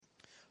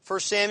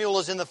First Samuel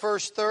is in the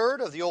first third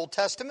of the Old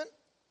Testament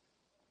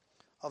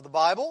of the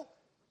Bible.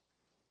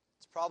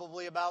 It's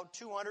probably about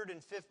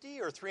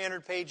 250 or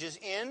 300 pages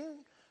in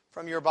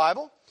from your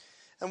Bible.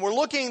 And we're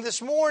looking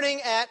this morning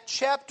at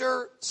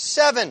chapter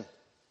 7.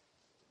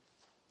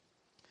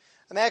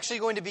 I'm actually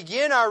going to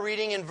begin our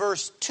reading in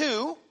verse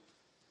 2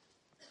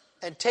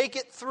 and take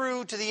it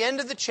through to the end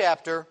of the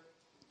chapter,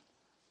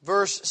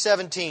 verse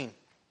 17.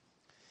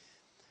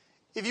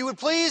 If you would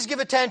please give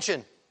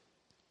attention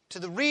to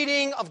the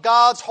reading of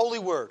God's holy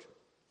word.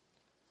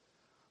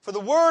 For the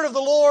word of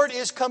the Lord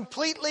is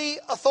completely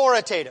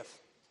authoritative.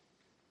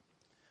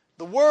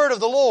 The word of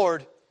the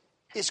Lord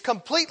is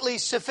completely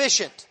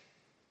sufficient.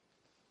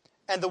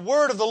 And the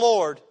word of the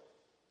Lord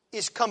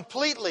is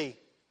completely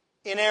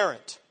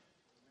inerrant.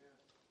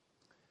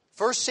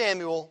 1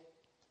 Samuel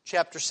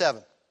chapter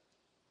 7.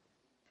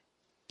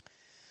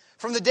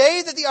 From the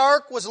day that the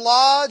ark was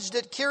lodged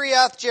at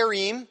Kiriath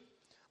Jearim,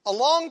 a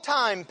long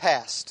time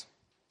passed,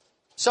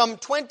 some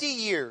 20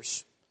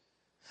 years,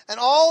 and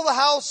all the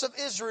house of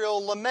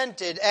Israel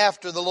lamented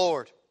after the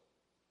Lord.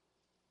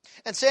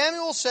 And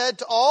Samuel said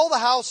to all the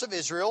house of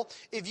Israel,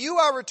 if you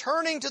are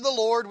returning to the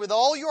Lord with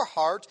all your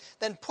heart,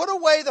 then put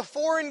away the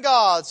foreign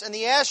gods and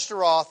the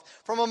Ashtaroth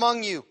from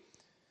among you,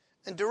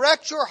 and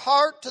direct your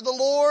heart to the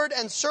Lord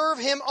and serve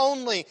Him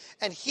only,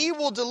 and He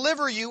will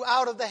deliver you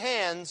out of the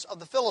hands of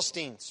the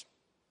Philistines.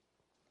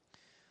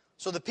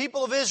 So the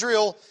people of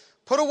Israel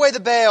put away the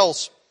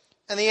Baals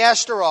and the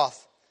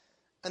Ashtaroth,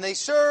 and they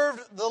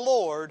served the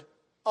Lord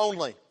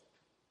only.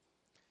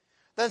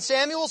 Then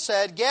Samuel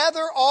said,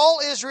 gather all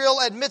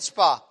Israel at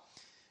Mizpah,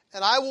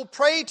 and I will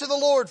pray to the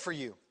Lord for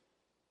you.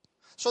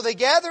 So they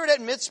gathered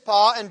at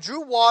Mizpah and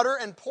drew water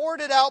and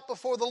poured it out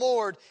before the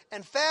Lord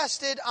and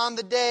fasted on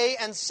the day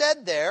and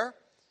said there,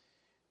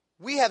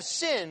 we have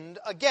sinned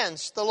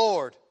against the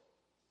Lord.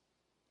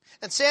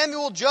 And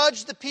Samuel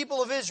judged the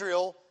people of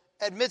Israel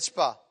at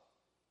Mizpah.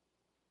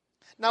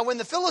 Now when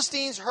the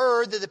Philistines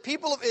heard that the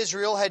people of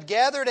Israel had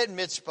gathered at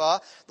Mizpah,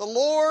 the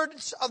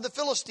lords of the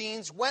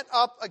Philistines went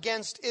up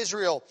against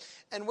Israel.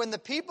 And when the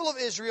people of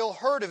Israel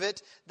heard of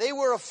it, they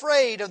were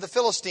afraid of the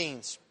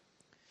Philistines.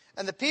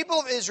 And the people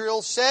of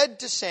Israel said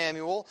to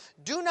Samuel,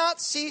 do not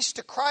cease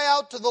to cry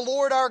out to the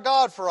Lord our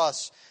God for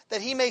us,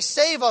 that He may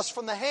save us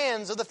from the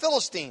hands of the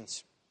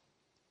Philistines.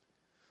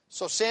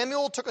 So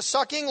Samuel took a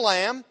sucking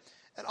lamb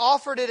and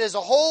offered it as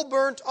a whole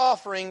burnt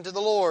offering to the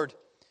Lord.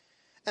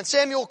 And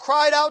Samuel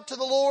cried out to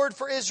the Lord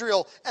for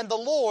Israel, and the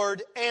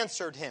Lord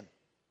answered him.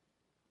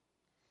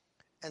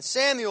 And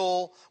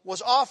Samuel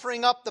was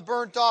offering up the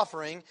burnt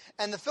offering,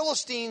 and the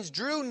Philistines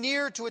drew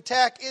near to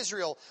attack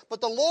Israel.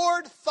 But the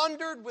Lord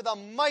thundered with a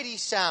mighty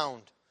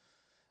sound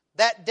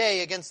that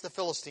day against the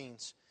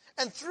Philistines,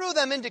 and threw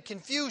them into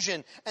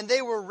confusion, and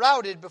they were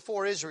routed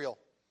before Israel.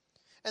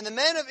 And the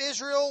men of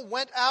Israel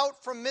went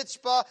out from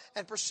Mizpah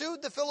and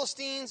pursued the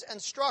Philistines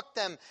and struck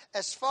them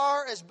as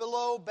far as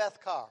below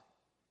Bethkar.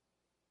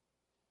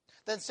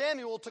 Then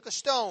Samuel took a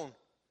stone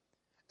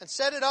and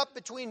set it up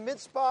between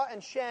Mizpah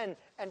and Shen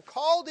and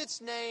called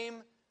its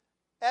name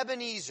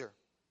Ebenezer.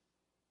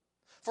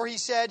 For he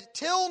said,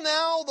 till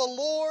now the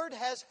Lord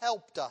has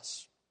helped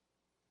us.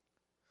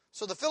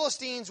 So the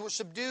Philistines were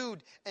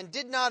subdued and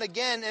did not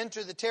again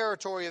enter the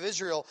territory of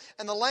Israel.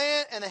 And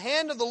the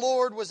hand of the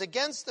Lord was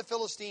against the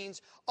Philistines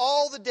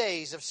all the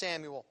days of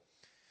Samuel.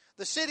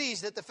 The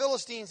cities that the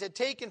Philistines had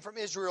taken from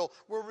Israel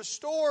were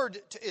restored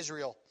to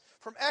Israel,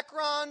 from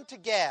Ekron to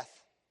Gath.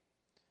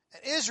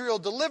 And Israel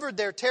delivered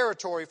their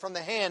territory from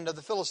the hand of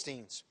the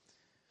Philistines.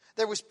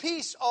 There was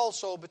peace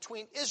also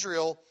between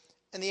Israel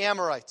and the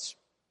Amorites.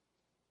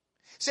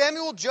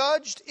 Samuel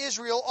judged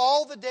Israel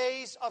all the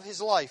days of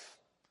his life.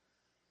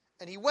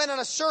 And he went on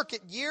a circuit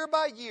year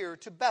by year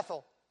to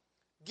Bethel,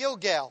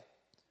 Gilgal,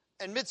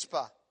 and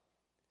Mizpah.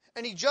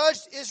 And he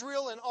judged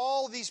Israel in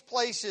all these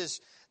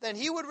places. Then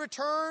he would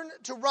return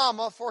to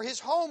Ramah, for his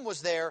home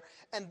was there,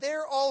 and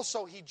there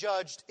also he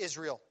judged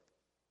Israel.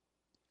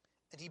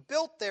 And he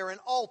built there an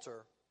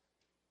altar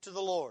to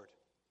the Lord.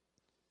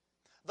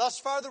 Thus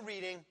far the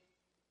reading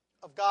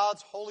of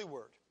God's holy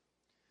word.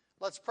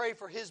 Let's pray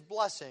for His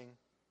blessing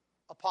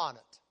upon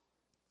it.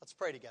 Let's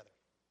pray together.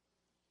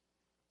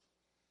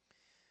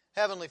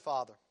 Heavenly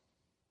Father,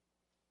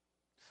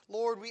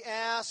 Lord, we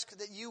ask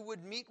that you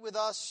would meet with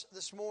us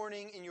this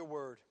morning in your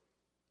word.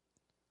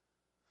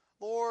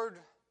 Lord,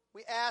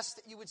 we ask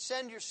that you would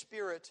send your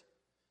Spirit,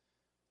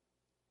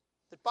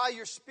 that by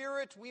your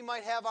Spirit we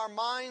might have our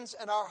minds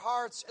and our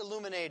hearts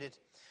illuminated,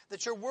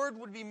 that your word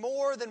would be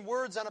more than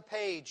words on a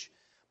page,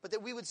 but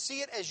that we would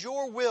see it as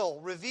your will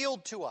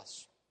revealed to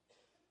us,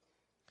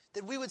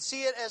 that we would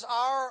see it as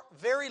our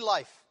very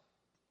life.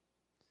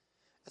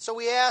 And so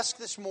we ask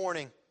this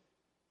morning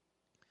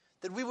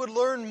that we would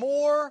learn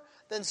more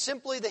than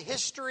simply the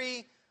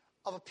history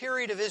of a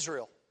period of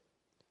Israel,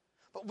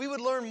 but we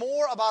would learn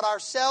more about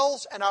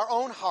ourselves and our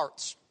own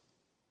hearts.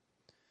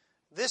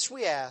 This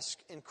we ask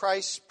in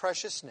Christ's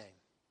precious name.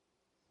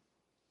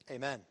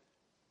 Amen.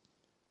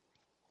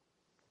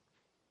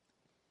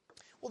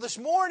 Well, this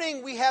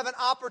morning we have an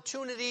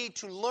opportunity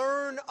to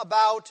learn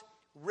about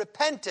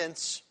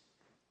repentance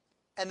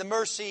and the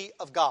mercy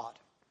of God.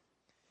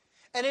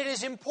 And it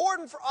is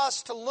important for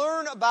us to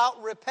learn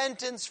about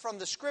repentance from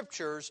the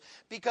Scriptures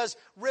because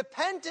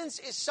repentance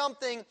is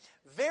something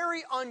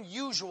very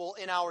unusual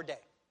in our day.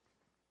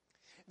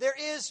 There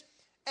is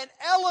an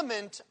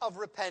element of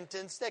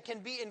repentance that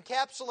can be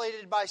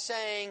encapsulated by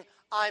saying,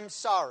 I'm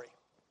sorry.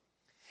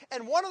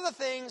 And one of the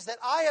things that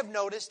I have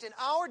noticed in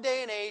our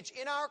day and age,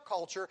 in our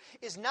culture,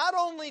 is not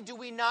only do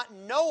we not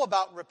know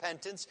about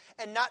repentance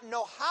and not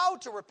know how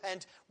to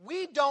repent,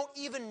 we don't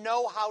even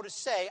know how to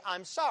say,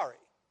 I'm sorry.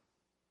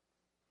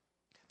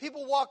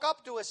 People walk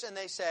up to us and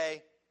they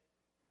say,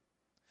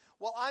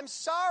 well, I'm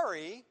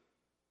sorry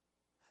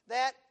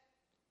that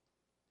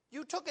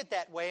you took it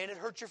that way and it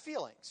hurt your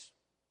feelings.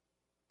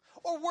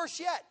 Or worse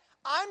yet,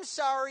 I'm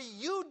sorry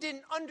you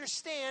didn't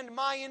understand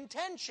my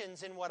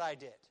intentions in what I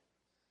did.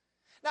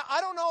 Now,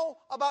 I don't know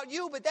about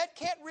you, but that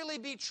can't really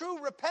be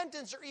true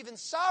repentance or even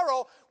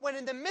sorrow when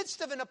in the midst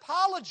of an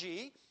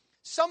apology,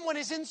 someone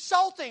is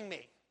insulting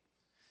me,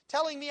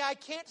 telling me I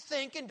can't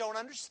think and don't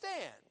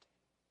understand.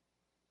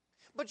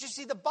 But you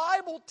see, the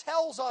Bible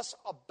tells us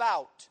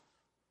about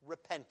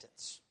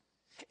repentance.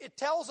 It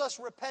tells us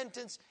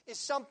repentance is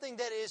something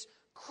that is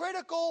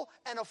critical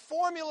and a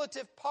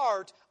formulative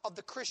part of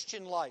the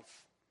Christian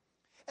life.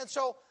 And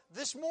so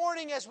this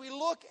morning as we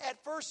look at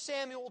 1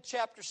 Samuel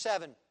chapter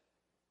 7,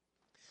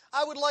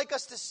 I would like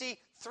us to see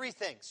three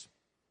things.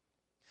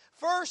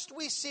 First,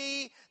 we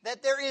see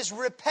that there is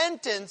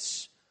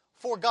repentance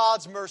for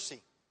God's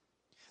mercy.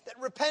 That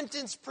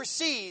repentance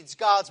precedes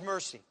God's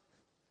mercy.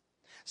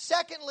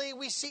 Secondly,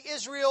 we see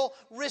Israel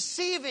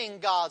receiving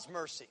God's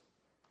mercy.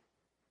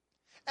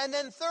 And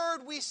then third,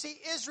 we see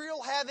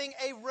Israel having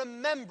a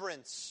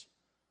remembrance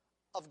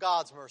of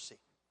God's mercy.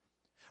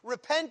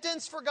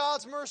 Repentance for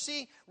God's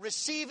mercy,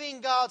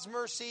 receiving God's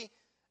mercy,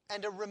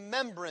 and a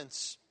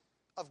remembrance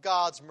of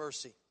God's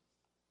mercy.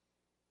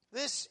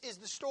 This is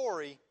the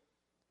story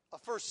of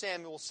 1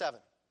 Samuel 7.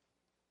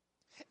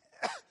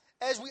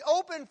 As we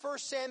open 1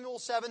 Samuel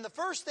 7, the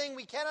first thing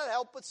we cannot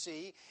help but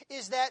see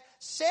is that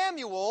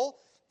Samuel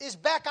is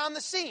back on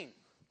the scene.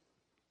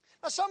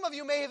 Now, some of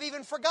you may have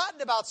even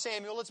forgotten about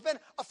Samuel. It's been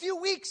a few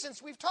weeks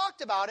since we've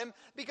talked about him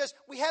because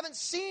we haven't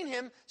seen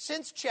him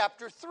since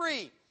chapter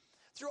 3.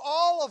 Through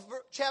all of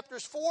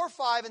chapters 4,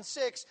 5, and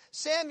 6,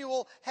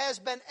 Samuel has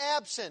been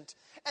absent.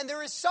 And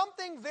there is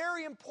something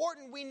very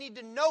important we need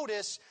to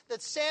notice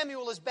that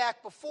Samuel is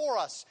back before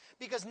us.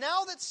 Because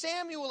now that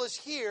Samuel is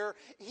here,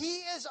 he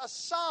is a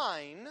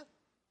sign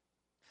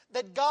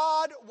that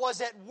God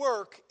was at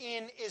work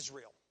in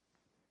Israel.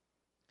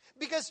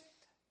 Because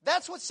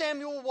that's what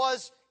Samuel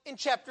was in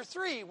chapter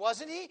 3,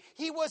 wasn't he?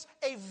 He was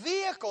a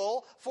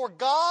vehicle for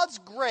God's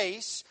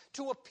grace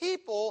to a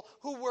people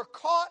who were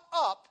caught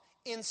up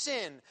in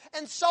sin.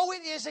 And so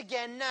it is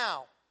again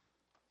now.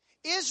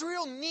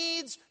 Israel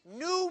needs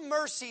new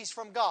mercies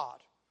from God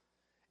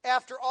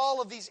after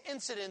all of these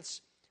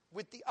incidents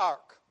with the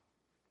ark.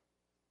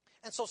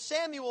 And so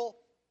Samuel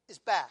is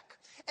back.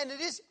 And it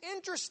is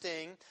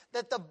interesting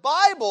that the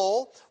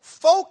Bible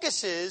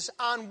focuses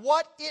on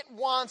what it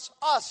wants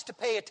us to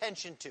pay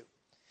attention to.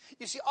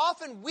 You see,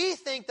 often we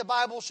think the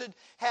Bible should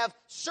have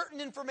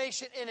certain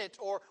information in it,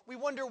 or we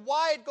wonder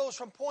why it goes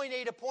from point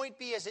A to point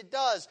B as it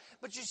does.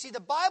 But you see, the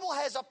Bible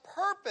has a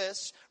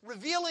purpose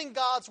revealing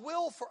God's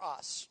will for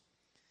us.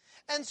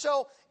 And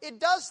so it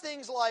does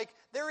things like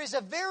there is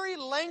a very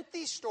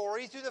lengthy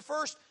story through the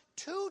first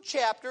 2.5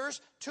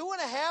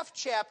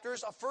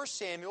 chapters of 1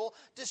 Samuel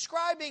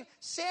describing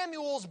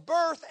Samuel's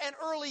birth and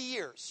early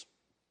years.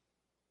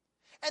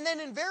 And then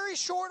in very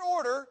short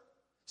order,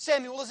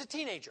 Samuel is a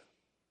teenager.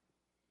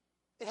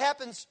 It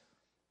happens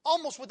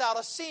almost without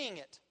us seeing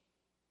it.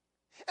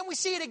 And we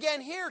see it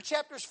again here,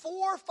 chapters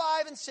 4,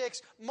 5, and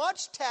 6.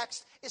 Much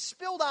text is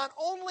spilled on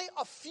only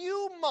a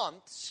few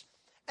months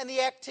and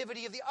the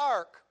activity of the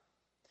ark.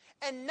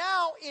 And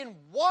now in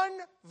one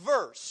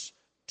verse,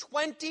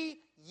 20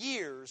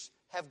 years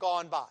have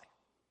gone by.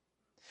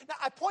 Now,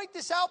 I point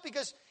this out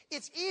because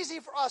it's easy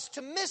for us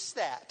to miss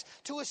that,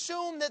 to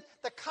assume that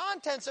the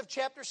contents of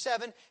chapter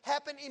 7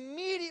 happen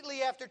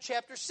immediately after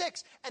chapter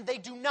 6, and they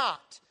do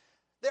not.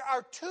 There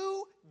are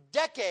 2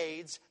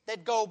 decades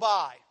that go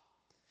by.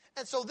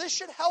 And so this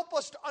should help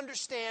us to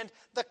understand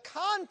the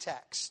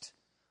context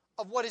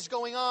of what is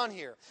going on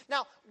here.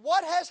 Now,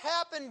 what has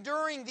happened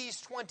during these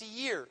 20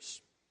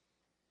 years?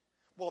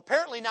 Well,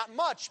 apparently not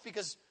much,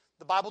 because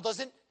the Bible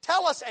doesn't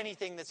tell us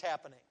anything that's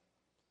happening.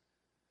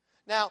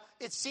 Now,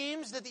 it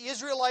seems that the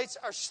Israelites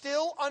are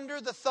still under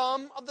the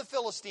thumb of the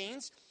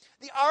Philistines.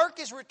 The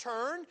ark is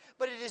returned,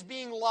 but it is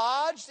being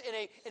lodged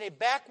in a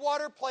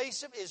backwater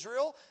place of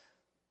Israel.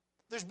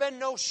 There's been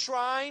no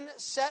shrine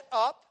set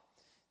up.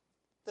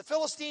 The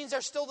Philistines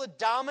are still the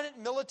dominant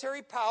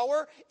military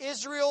power.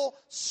 Israel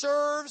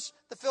serves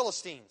the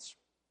Philistines.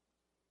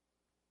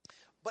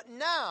 But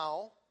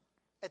now,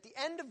 at the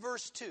end of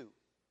verse 2,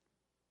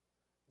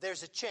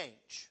 there's a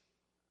change.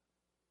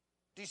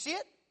 Do you see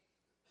it?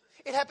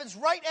 It happens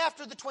right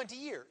after the 20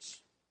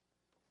 years.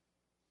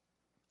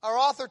 Our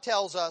author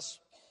tells us,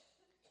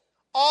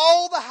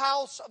 all the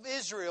house of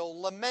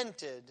Israel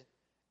lamented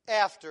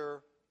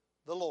after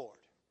the Lord.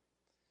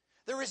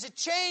 There is a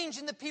change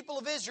in the people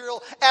of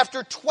Israel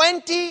after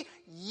 20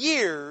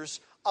 years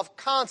of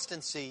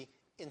constancy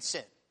in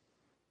sin.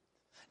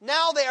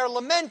 Now they are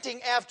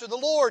lamenting after the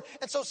Lord.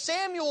 And so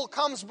Samuel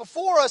comes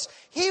before us.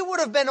 He would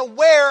have been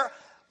aware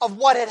of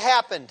what had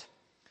happened.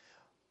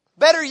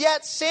 Better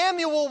yet,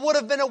 Samuel would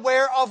have been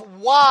aware of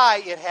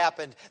why it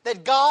happened.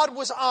 That God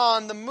was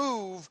on the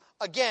move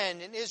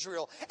again in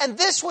Israel. And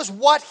this was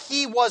what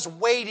he was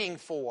waiting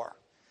for.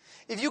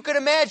 If you could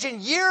imagine,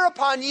 year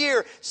upon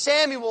year,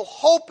 Samuel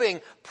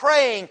hoping,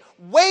 praying,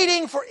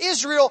 waiting for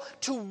Israel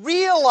to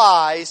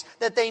realize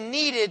that they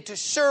needed to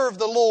serve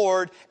the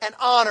Lord and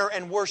honor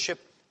and worship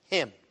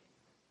Him.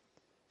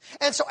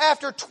 And so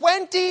after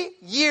 20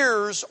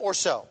 years or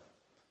so,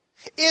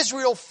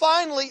 Israel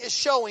finally is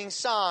showing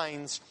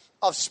signs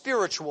of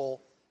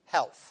spiritual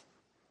health.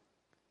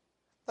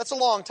 That's a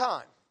long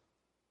time.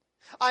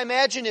 I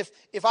imagine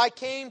if I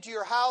came to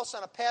your house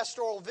on a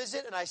pastoral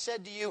visit and I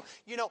said to you,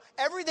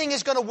 everything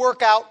is going to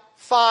work out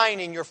fine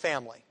in your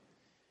family.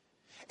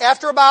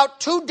 After about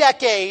 2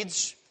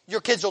 decades, your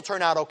kids will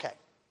turn out okay.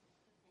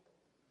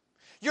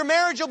 Your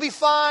marriage will be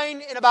fine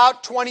in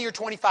about 20 or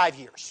 25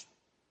 years.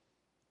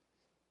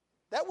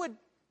 That would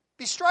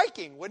be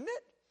striking, wouldn't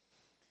it?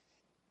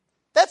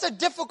 That's a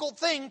difficult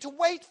thing to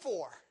wait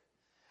for.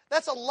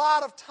 That's a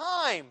lot of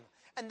time.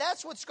 And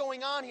that's what's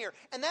going on here.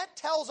 And that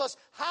tells us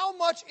how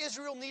much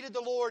Israel needed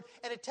the Lord.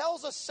 And it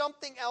tells us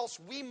something else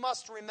we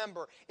must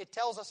remember. It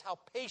tells us how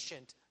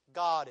patient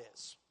God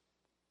is.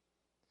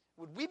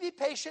 Would we be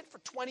patient for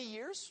 20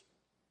 years?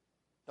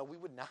 No, we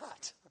would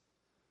not.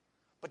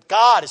 But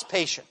God is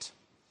patient.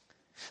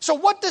 So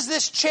what does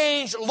this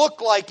change look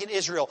like in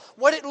Israel?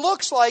 What it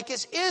looks like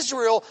is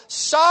Israel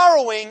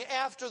sorrowing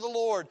after the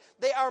Lord.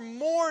 They are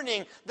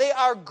mourning. They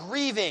are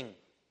grieving.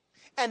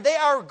 And they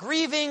are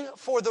grieving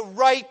for the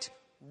right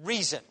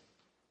reason.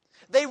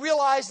 They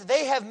realize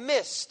they have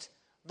missed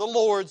the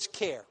Lord's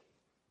care.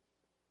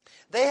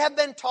 They have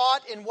been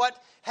taught in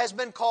what has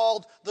been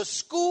called the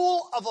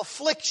school of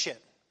affliction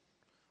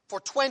for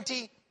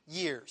 20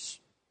 years.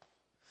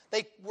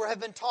 They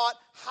have been taught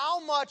how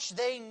much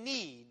they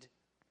need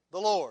the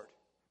Lord.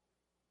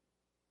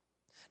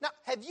 Now,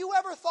 have you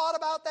ever thought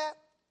about that?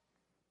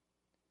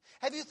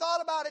 Have you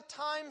thought about at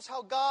times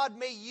how God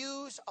may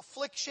use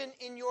affliction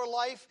in your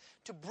life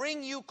to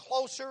bring you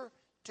closer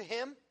to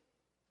Him?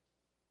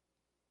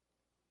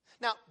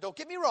 Now, don't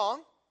get me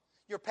wrong.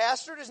 Your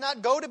pastor does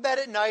not go to bed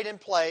at night and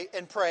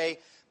pray,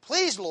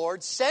 "Please,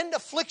 Lord, send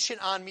affliction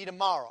on me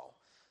tomorrow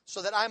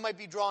so that I might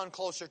be drawn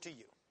closer to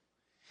you."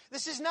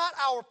 This is not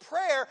our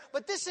prayer,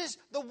 but this is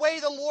the way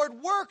the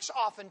Lord works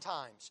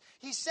oftentimes.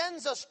 He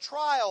sends us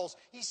trials.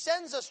 He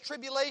sends us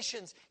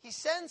tribulations. He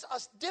sends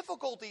us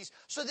difficulties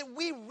so that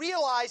we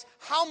realize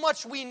how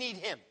much we need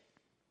Him.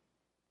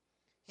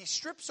 He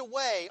strips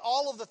away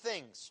all of the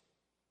things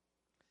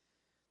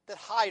that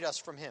hide us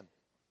from Him.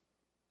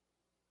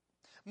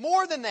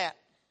 More than that,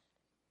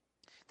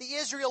 the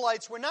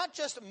Israelites were not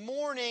just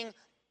mourning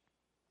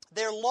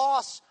their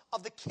loss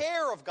of the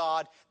care of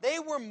God, they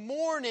were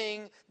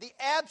mourning the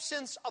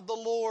absence of the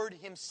Lord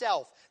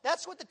Himself.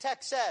 That's what the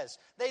text says.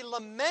 They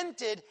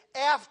lamented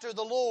after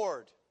the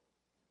Lord.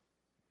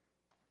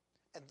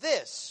 And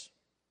this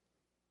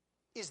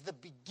is the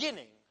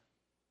beginning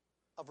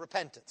of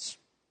repentance.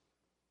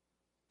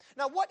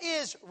 Now, what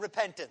is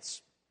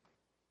repentance?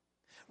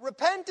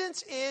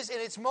 Repentance is, in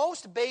its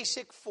most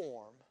basic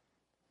form,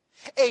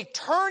 a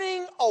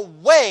turning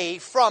away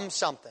from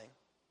something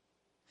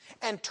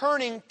and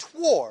turning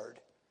toward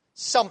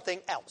something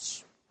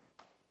else.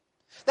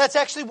 That's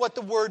actually what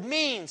the word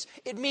means.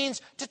 It means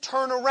to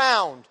turn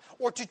around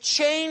or to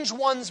change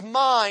one's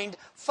mind,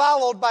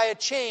 followed by a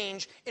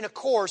change in a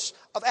course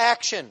of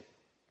action.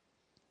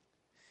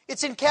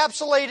 It's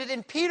encapsulated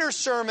in Peter's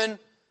sermon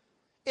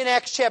in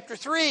Acts chapter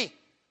 3,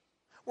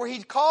 where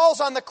he calls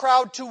on the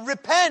crowd to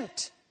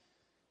repent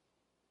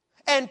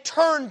and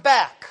turn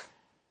back,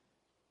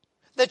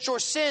 that your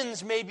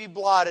sins may be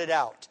blotted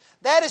out.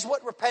 That is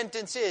what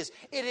repentance is.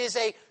 It is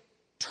a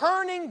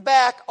turning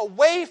back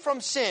away from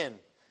sin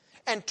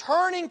and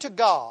turning to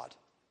God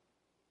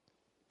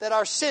that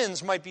our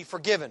sins might be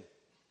forgiven.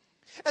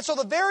 And so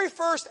the very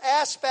first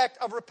aspect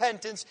of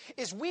repentance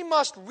is we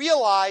must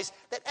realize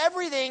that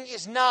everything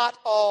is not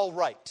all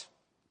right.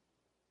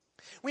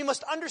 We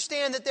must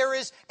understand that there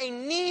is a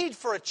need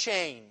for a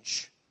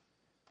change.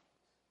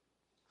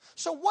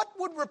 So what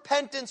would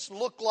repentance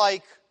look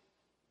like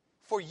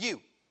for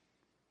you?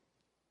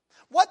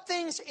 What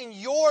things in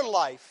your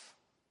life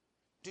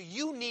do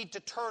you need to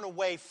turn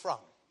away from?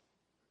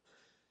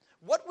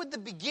 What would the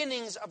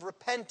beginnings of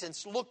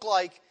repentance look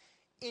like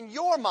in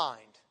your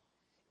mind,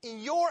 in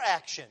your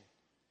action,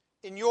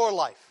 in your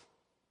life?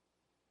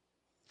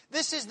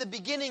 This is the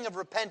beginning of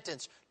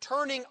repentance,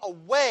 turning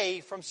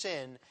away from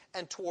sin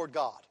and toward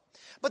God.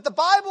 But the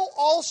Bible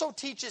also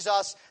teaches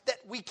us that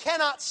we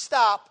cannot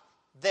stop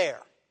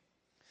there.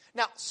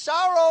 Now,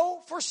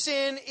 sorrow for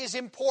sin is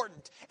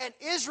important, and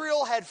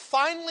Israel had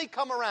finally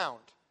come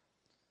around.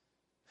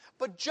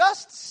 But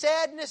just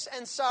sadness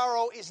and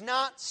sorrow is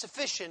not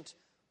sufficient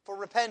for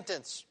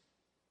repentance.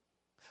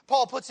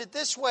 Paul puts it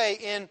this way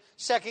in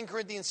 2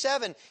 Corinthians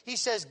 7. He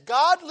says,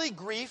 godly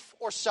grief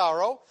or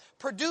sorrow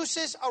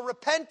produces a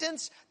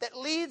repentance that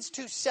leads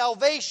to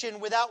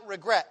salvation without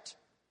regret,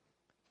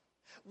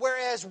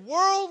 whereas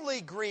worldly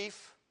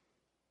grief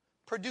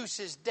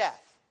produces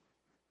death.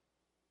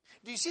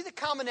 Do you see the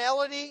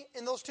commonality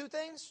in those two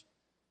things?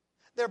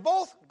 They're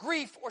both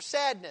grief or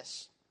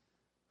sadness,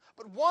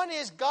 but one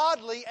is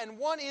godly and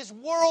one is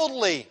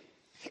worldly.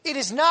 It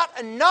is not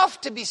enough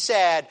to be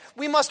sad.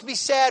 We must be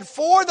sad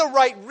for the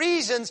right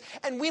reasons,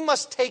 and we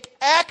must take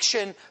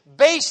action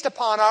based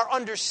upon our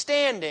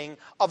understanding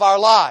of our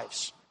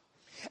lives.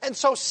 And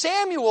so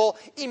Samuel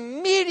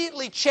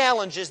immediately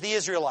challenges the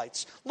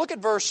Israelites. Look at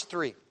verse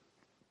 3.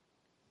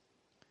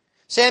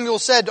 Samuel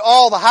said to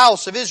all the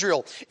house of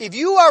Israel, if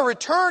you are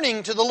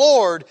returning to the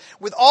Lord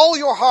with all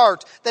your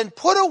heart, then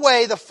put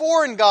away the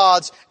foreign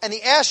gods and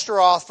the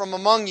Ashtaroth from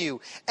among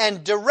you,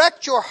 and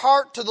direct your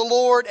heart to the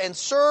Lord and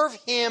serve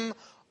Him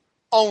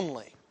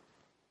only.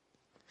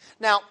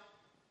 Now,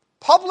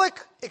 public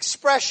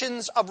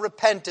expressions of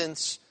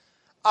repentance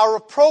are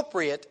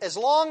appropriate as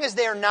long as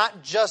they are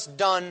not just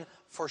done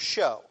for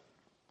show.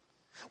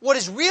 What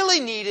is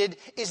really needed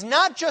is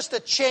not just a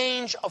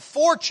change of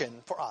fortune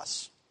for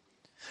us.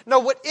 No,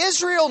 what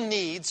Israel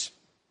needs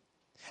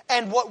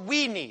and what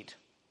we need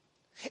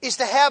is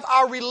to have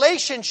our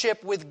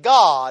relationship with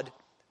God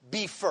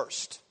be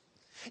first.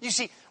 You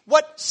see,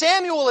 what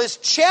Samuel is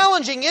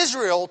challenging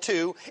Israel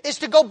to is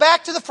to go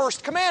back to the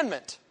first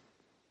commandment.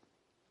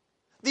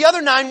 The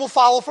other 9 will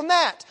follow from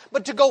that.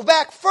 But to go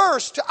back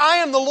first to, I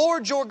am the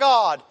Lord your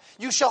God.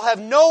 You shall have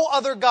no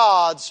other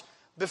gods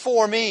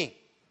before me.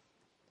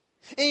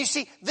 And you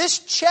see, this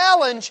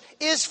challenge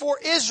is for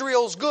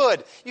Israel's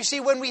good. You see,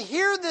 when we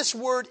hear this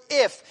word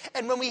if,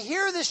 and when we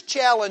hear this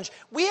challenge,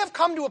 we have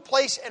come to a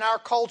place in our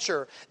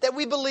culture that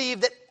we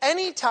believe that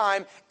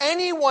anytime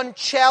anyone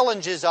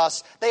challenges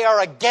us, they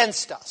are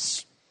against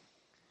us.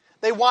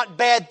 They want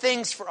bad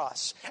things for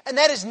us. And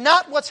that is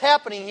not what's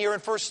happening here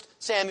in 1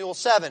 Samuel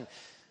 7.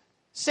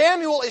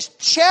 Samuel is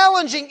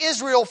challenging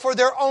Israel for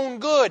their own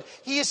good.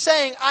 He is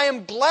saying, I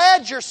am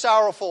glad you're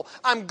sorrowful.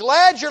 I'm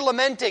glad you're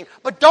lamenting.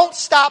 But don't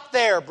stop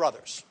there,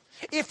 brothers.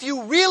 If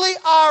you really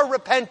are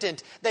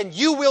repentant, then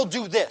you will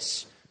do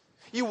this.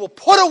 You will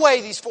put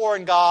away these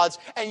foreign gods,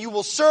 and you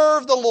will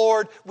serve the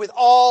Lord with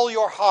all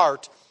your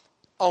heart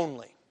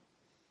only.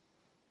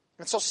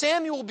 And so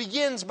Samuel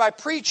begins by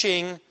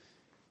preaching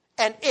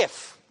an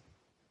if.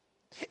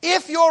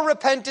 If your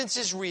repentance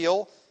is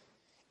real,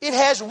 it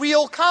has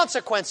real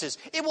consequences.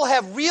 It will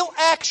have real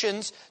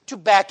actions to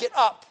back it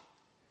up.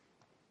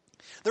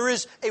 There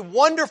is a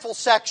wonderful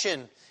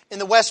section in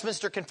the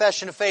Westminster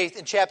Confession of Faith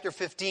in chapter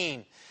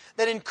 15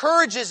 that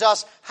encourages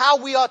us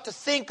how we ought to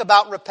think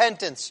about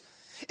repentance.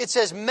 It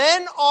says,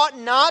 men ought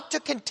not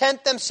to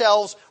content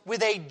themselves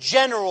with a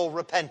general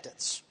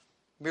repentance,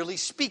 merely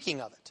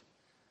speaking of it.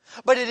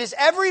 But it is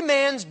every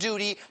man's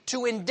duty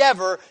to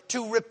endeavor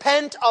to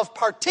repent of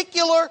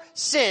particular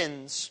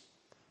sins,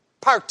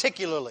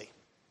 particularly.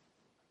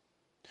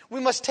 We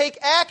must take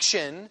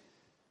action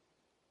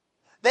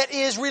that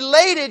is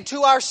related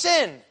to our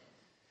sin.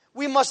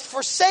 We must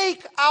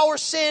forsake our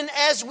sin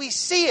as we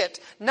see it,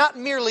 not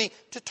merely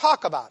to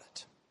talk about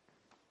it.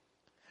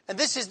 And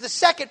this is the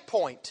second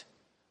point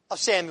of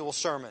Samuel's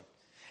sermon.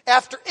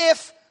 After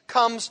if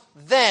comes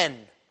then.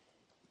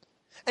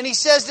 And he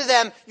says to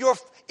them,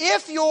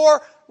 if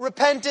your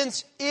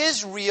repentance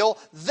is real,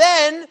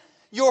 then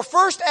your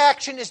first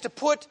action is to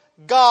put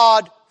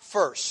God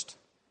first.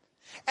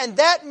 And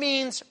that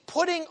means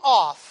putting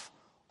off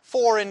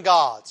foreign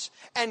gods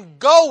and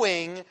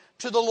going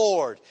to the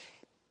Lord.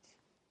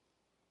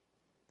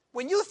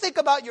 When you think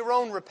about your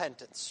own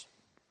repentance,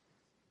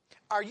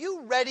 are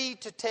you ready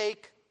to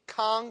take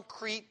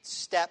concrete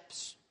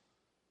steps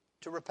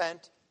to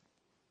repent?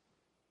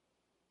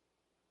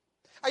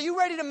 Are you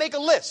ready to make a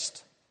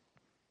list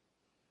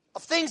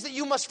of things that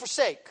you must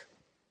forsake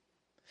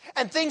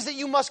and things that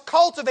you must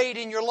cultivate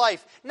in your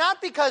life?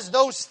 Not because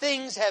those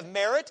things have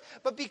merit,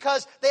 but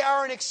because they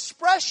are an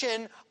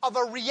expression of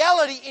a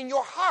reality in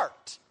your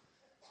heart.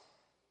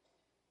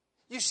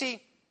 You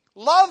see,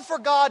 love for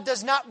God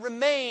does not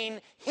remain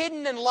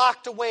hidden and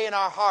locked away in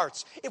our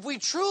hearts. If we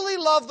truly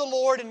love the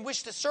Lord and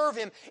wish to serve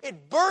Him,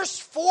 it bursts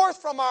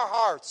forth from our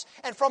hearts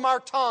and from our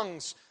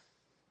tongues.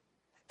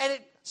 And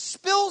it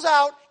spills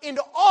out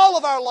into all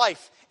of our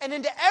life and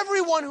into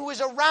everyone who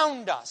is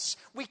around us.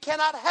 We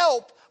cannot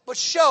help but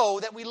show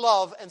that we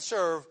love and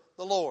serve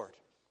the Lord.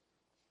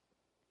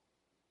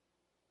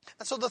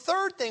 And so the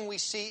third thing we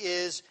see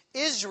is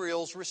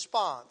Israel's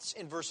response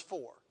in verse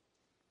 4.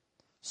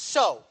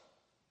 So.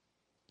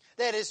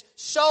 That is,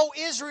 so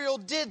Israel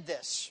did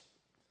this,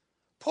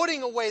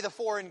 putting away the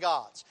foreign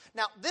gods.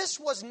 Now, this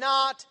was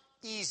not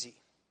easy.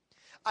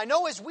 I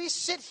know as we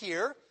sit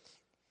here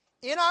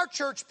in our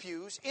church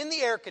pews, in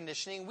the air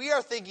conditioning, we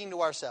are thinking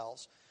to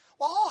ourselves,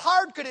 well, how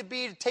hard could it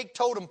be to take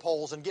totem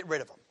poles and get rid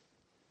of them?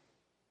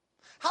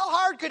 How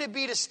hard could it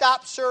be to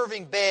stop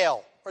serving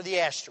Baal or the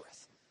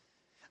Ashtoreth.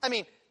 I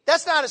mean,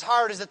 that's not as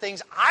hard as the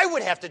things I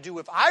would have to do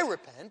if I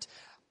repent,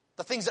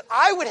 the things that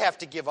I would have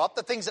to give up,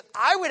 the things that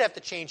I would have to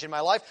change in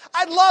my life.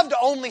 I'd love to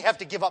only have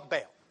to give up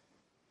Baal.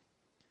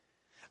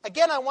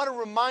 Again, I want to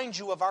remind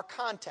you of our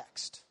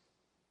context.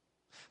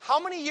 How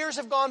many years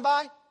have gone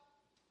by?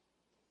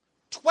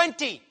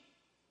 20.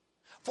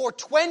 For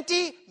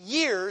 20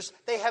 years,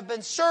 they have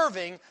been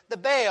serving the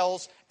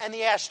Baals and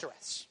the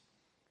Ashtoreths.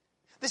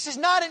 This is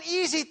not an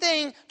easy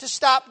thing to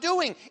stop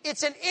doing.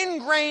 It's an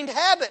ingrained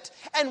habit.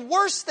 And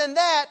worse than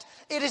that,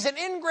 it is an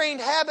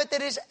ingrained habit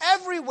that is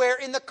everywhere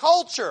in the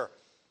culture.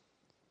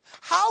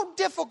 How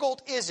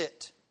difficult is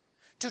it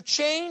to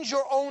change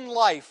your own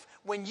life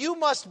when you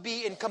must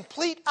be in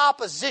complete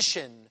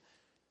opposition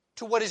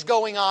to what is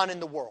going on in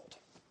the world?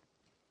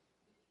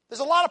 There's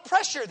a lot of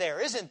pressure there,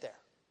 isn't there?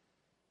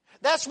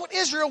 That's what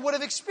Israel would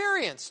have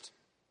experienced.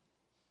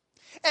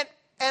 And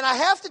I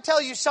have to tell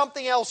you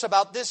something else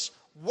about this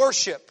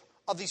worship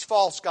of these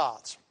false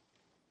gods.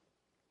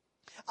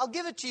 I'll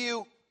give it to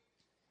you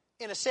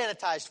in a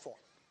sanitized form.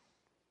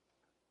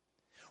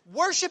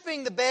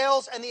 Worshipping the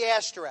Baals and the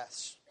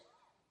Ashtoreths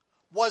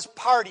was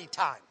party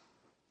time.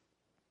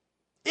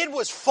 It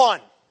was fun.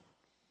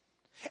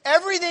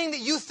 Everything that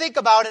you think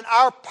about in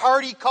our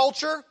party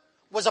culture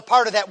was a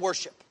part of that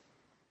worship.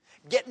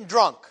 Getting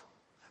drunk,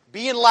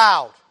 being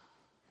loud,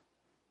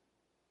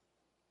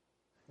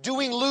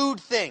 doing lewd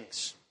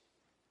things.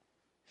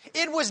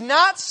 It was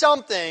not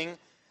something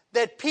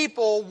that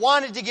people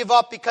wanted to give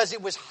up because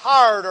it was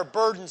hard or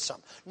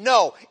burdensome.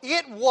 No,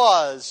 it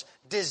was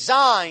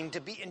designed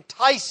to be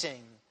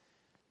enticing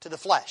to the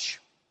flesh.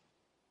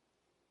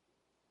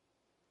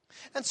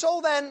 And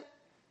so then,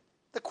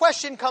 the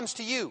question comes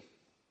to you.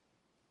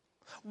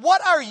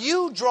 What are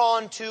you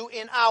drawn to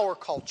in our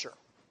culture?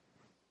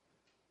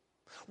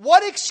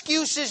 What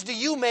excuses do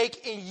you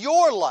make in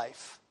your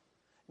life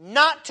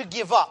not to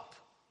give up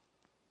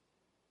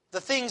the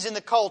things in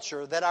the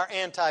culture that are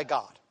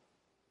anti-God?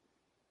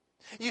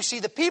 You see,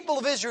 the people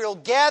of Israel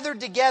gathered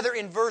together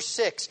in verse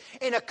 6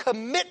 in a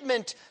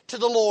commitment to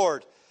the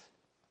Lord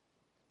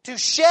to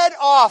shed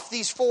off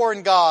these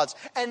foreign gods.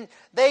 And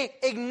they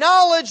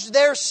acknowledged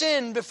their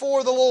sin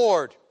before the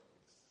Lord.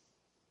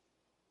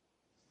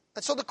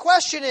 And so the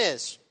question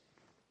is,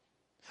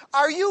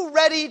 are you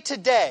ready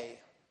today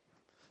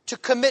to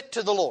commit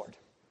to the Lord?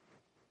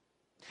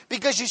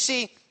 Because you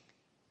see,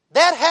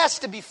 that has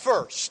to be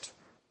first,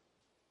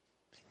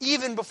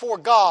 even before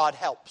God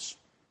helps.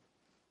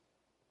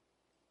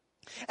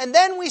 And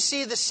then we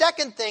see the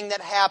second thing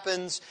that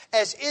happens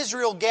as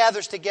Israel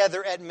gathers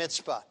together at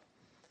Mizpah.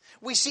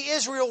 We see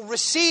Israel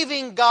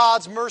receiving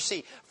God's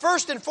mercy,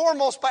 first and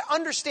foremost by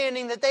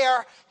understanding that they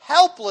are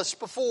helpless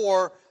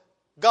before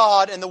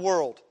God and the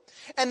world.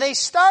 And they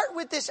start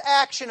with this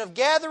action of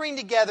gathering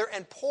together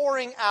and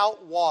pouring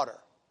out water.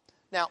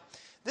 Now,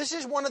 this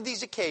is one of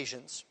these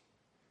occasions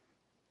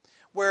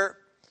where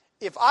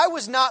if I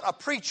was not a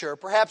preacher,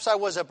 perhaps I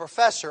was a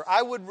professor,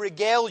 I would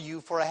regale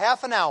you for a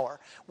half an hour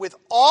with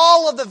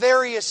all of the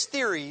various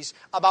theories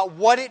about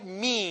what it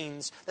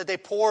means that they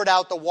poured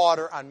out the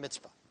water on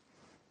Mizpah.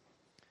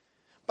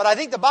 But I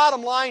think the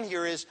bottom line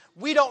here is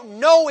we don't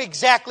know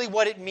exactly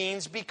what it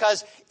means,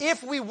 because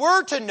if we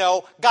were to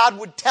know, God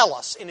would tell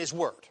us in His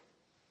Word.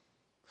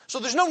 So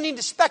there's no need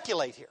to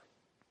speculate here.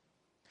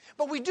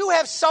 But we do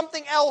have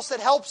something else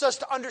that helps us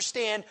to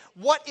understand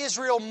what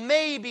Israel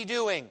may be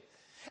doing.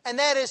 And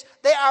that is,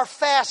 they are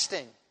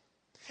fasting.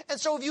 And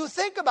so if you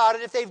think about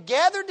it, if they've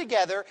gathered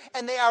together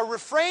and they are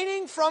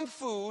refraining from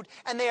food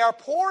and they are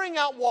pouring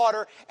out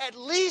water, at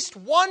least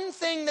one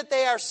thing that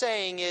they are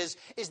saying is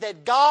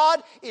that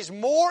God is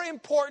more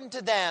important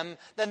to them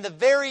than the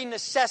very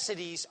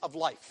necessities of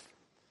life.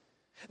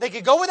 They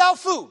could go without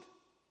food.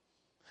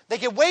 They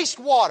could waste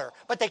water,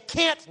 but they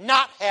can't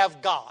not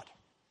have God.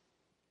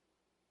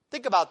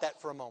 Think about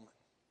that for a moment.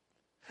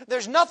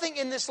 There's nothing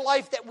in this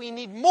life that we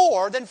need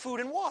more than food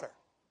and water.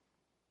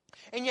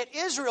 And yet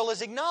Israel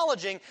is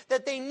acknowledging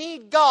that they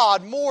need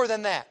God more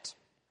than that.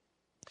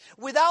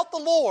 Without the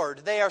Lord,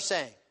 they are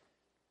saying,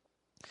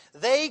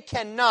 they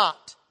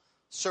cannot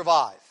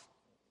survive.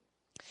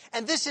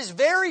 And this is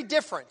very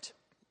different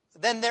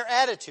than their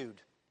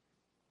attitude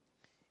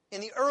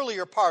in the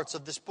earlier parts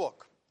of this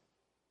book.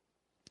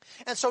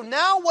 And so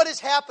now what is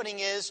happening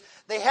is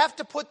they have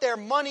to put their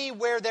money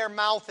where their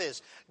mouth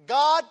is.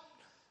 God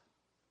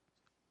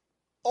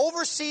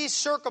oversees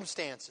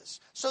circumstances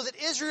so that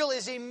Israel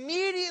is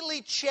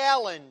immediately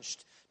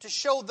challenged to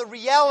show the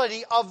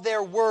reality of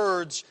their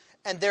words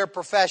and their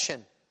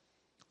profession.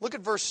 Look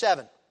at verse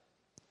 7.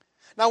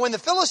 Now when the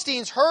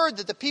Philistines heard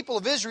that the people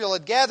of Israel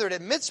had gathered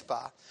at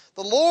Mizpah,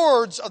 the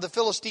lords of the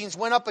Philistines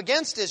went up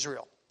against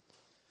Israel.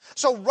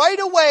 So right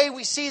away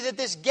we see that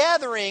this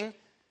gathering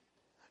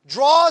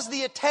draws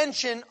the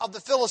attention of the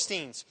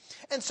Philistines.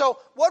 And so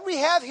what we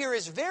have here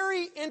is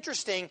very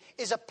interesting,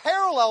 is a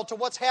parallel to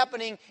what's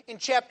happening in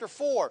chapter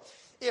 4.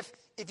 If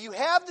you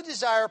have the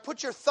desire,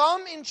 put your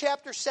thumb in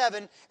chapter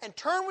 7 and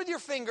turn with your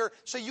finger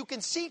so you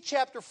can see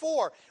chapter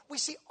 4. We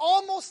see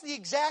almost the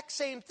exact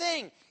same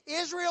thing.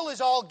 Israel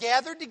is all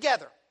gathered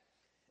together.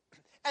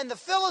 And the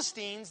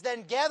Philistines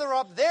then gather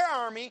up their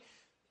army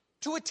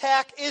to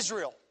attack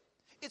Israel.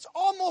 It's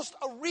almost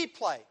a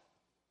replay.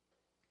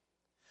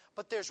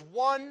 But there's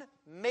one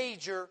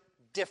major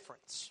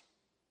difference.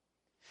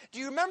 Do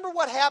you remember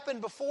what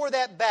happened before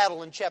that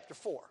battle in chapter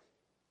 4?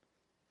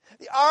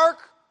 The Ark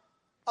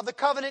of the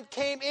Covenant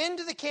came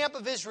into the camp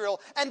of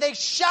Israel, and they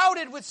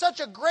shouted with such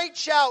a great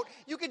shout,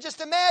 you could just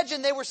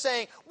imagine they were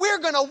saying, we're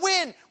going to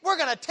win. We're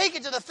going to take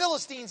it to the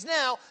Philistines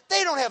now.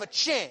 They don't have a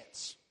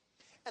chance.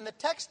 And the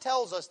text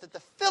tells us that the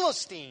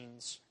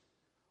Philistines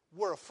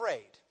were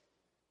afraid.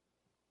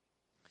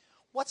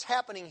 What's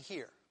happening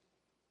here?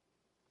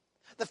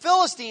 The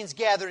Philistines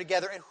gather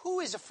together, and who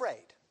is afraid?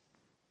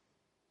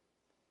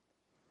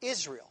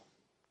 Israel.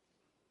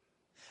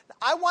 Now,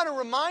 I want to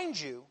remind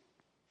you,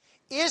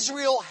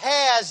 Israel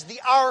has the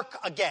ark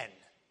again.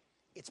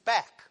 It's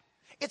back.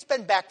 It's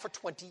been back for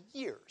 20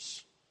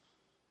 years.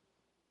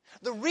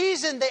 The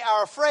reason they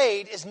are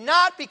afraid is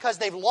not because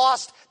they've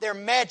lost their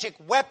magic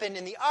weapon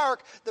in the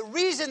ark. The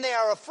reason they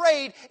are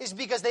afraid is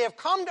because they have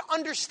come to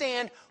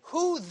understand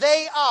who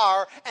they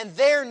are and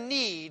their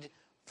need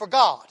for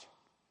God.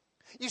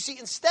 You see,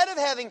 instead of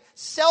having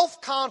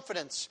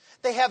self-confidence,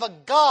 they have a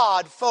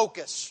God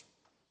focus.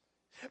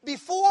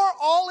 Before,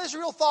 all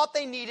Israel thought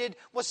they needed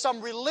was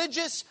some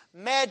religious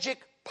magic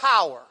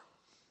power.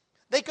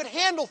 They could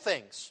handle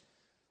things.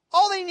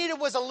 All they needed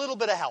was a little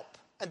bit of help,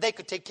 and they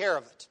could take care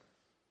of it.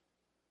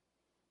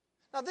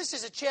 Now, this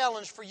is a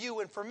challenge for you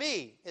and for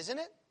me, isn't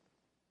it?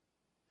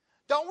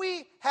 Don't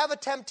we have a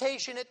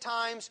temptation at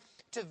times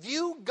to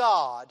view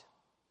God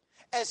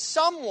as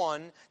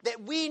someone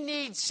that we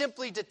need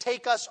simply to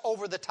take us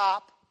over the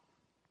top?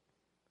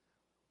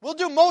 We'll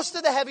do most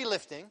of the heavy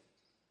lifting,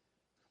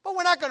 but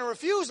we're not going to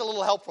refuse a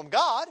little help from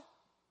God.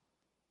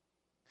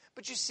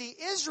 But you see,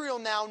 Israel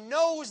now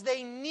knows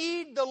they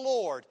need the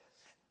Lord.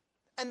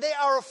 And they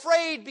are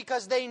afraid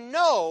because they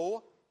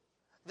know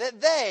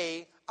that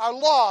they are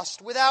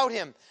lost without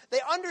Him. They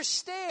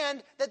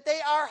understand that they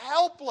are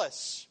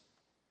helpless.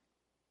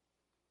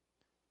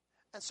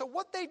 And so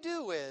what they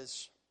do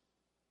is,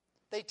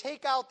 they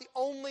take out the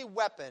only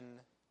weapon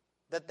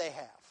that they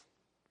have.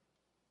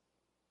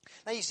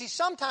 Now, you see,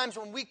 sometimes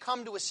when we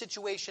come to a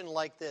situation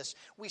like this,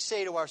 we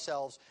say to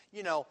ourselves,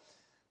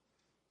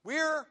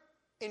 we're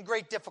in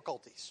great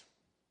difficulties.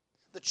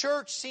 The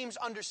church seems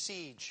under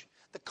siege.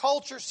 The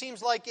culture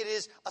seems like it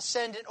is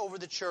ascendant over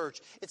the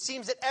church. It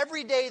seems that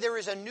every day there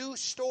is a new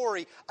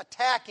story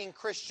attacking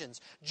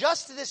Christians.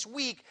 Just this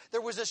week,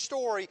 there was a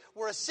story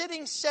where a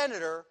sitting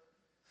senator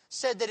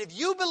said that if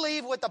you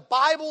believe what the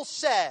Bible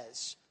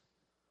says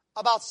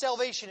about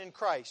salvation in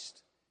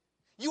Christ,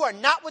 you are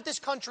not what this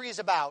country is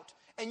about,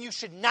 and you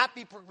should not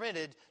be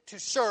permitted to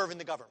serve in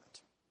the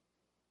government.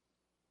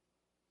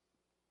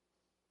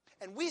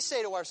 And we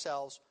say to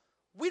ourselves,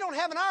 we don't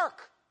have an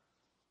ark.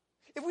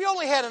 If we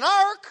only had an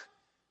ark,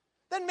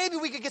 then maybe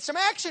we could get some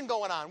action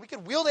going on. We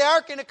could wheel the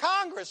ark into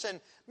Congress, and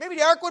maybe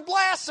the ark would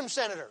blast some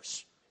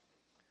senators.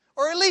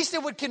 Or at least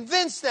it would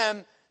convince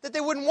them that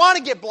they wouldn't want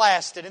to get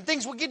blasted, and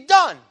things would get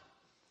done.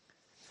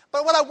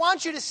 But what I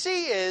want you to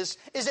see is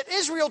that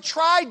Israel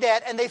tried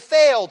that and they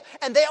failed.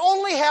 And they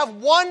only have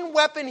one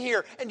weapon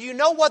here. And do you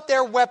know what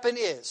their weapon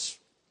is?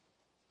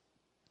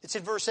 It's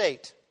in verse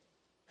 8.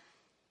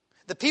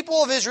 The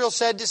people of Israel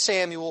said to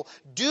Samuel,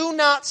 do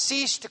not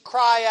cease to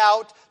cry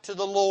out to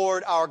the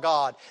Lord our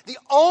God. The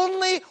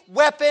only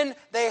weapon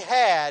they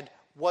had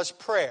was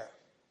prayer.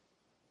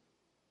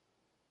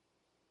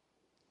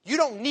 You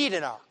don't need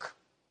an ark.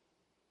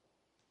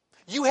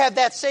 You have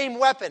that same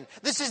weapon.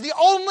 This is the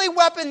only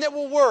weapon that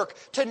will work,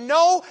 to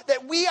know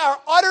that we are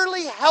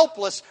utterly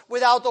helpless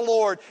without the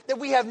Lord, that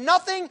we have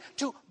nothing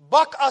to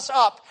buck us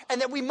up,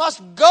 and that we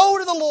must go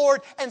to the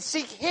Lord and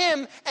seek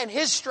Him and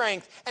His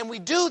strength. And we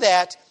do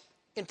that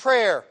in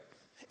prayer.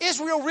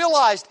 Israel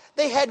realized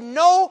they had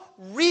no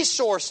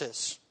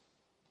resources.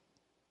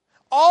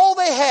 All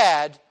they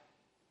had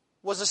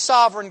was a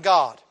sovereign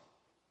God.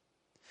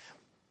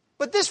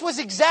 But this was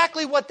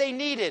exactly what they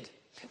needed.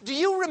 Do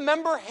you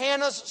remember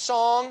Hannah's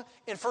song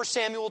in 1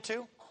 Samuel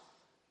 2?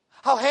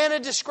 How Hannah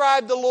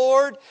described the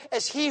Lord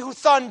as He who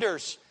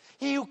thunders,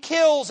 He who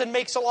kills and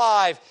makes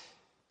alive,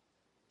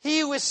 He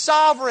who is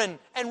sovereign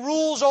and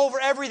rules over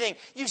everything.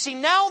 You see,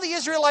 now the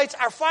Israelites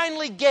are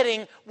finally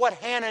getting what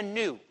Hannah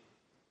knew.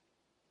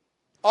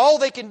 All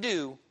they can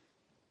do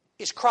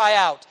is cry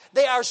out.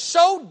 They are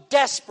so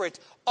desperate,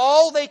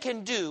 all they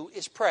can do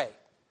is pray.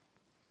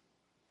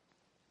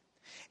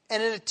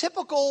 And in a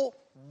typical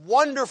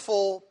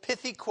wonderful,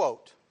 pithy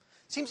quote.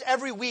 It seems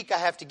every week I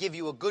have to give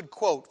you a good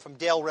quote from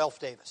Dale Ralph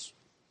Davis.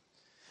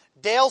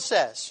 Dale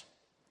says,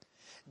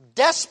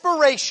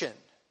 desperation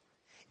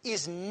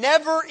is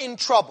never in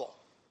trouble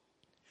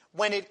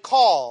when it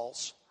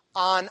calls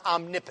on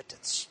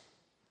omnipotence.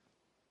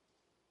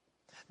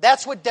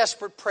 That's what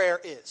desperate prayer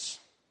is.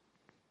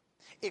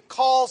 It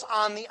calls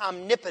on the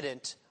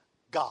omnipotent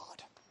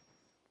God.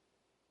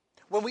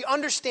 When we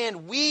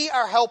understand we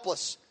are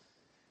helpless,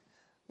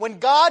 when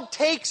God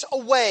takes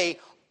away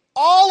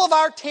all of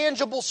our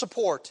tangible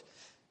support,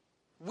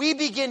 we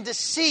begin to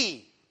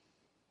see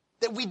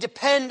that we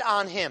depend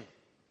on Him.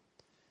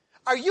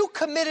 Are you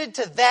committed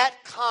to that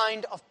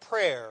kind of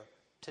prayer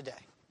today?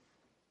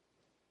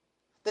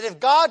 That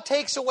if God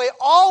takes away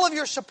all of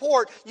your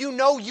support, you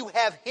know you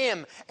have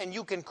Him and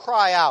you can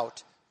cry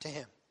out to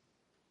Him.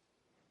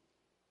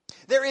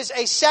 There is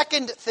a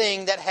second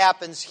thing that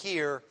happens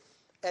here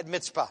at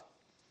Mizpah.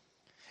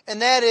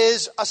 And that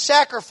is a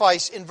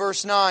sacrifice in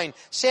verse 9.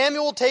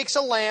 Samuel takes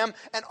a lamb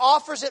and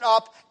offers it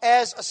up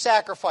as a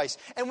sacrifice.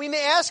 And we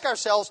may ask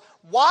ourselves,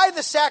 why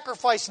the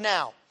sacrifice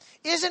now?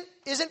 Isn't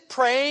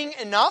praying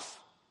enough?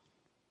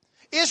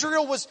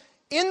 Israel was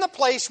in the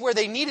place where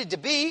they needed to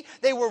be.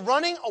 They were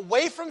running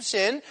away from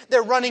sin.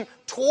 They're running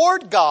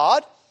toward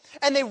God.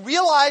 And they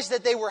realized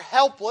that they were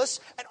helpless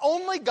and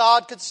only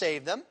God could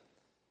save them.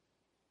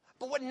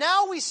 But what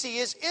now we see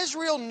is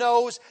Israel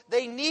knows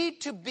they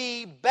need to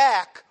be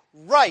back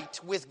right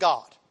with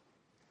God.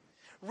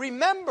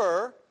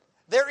 Remember,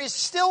 there is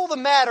still the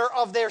matter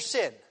of their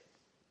sin.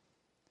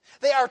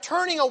 They are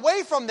turning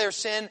away from their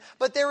sin,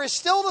 but there is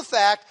still the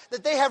fact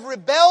that they have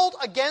rebelled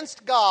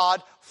against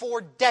God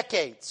for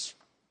decades.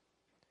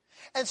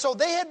 And so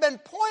they had been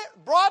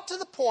brought to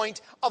the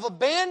point of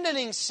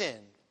abandoning sin.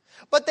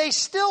 But they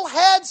still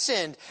had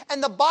sinned.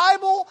 And the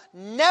Bible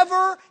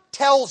never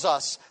tells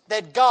us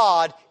that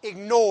God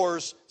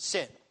ignores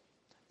sin.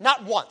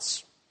 Not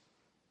once.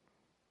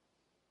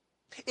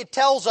 It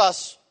tells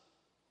us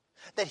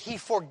that He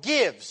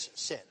forgives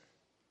sin.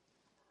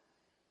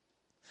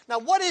 Now,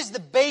 what is the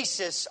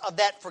basis of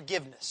that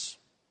forgiveness?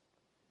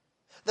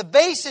 The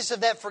basis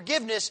of that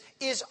forgiveness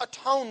is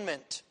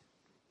atonement.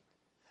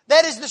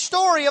 That is the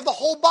story of the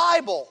whole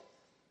Bible,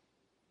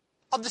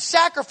 of the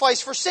sacrifice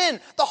for sin.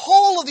 The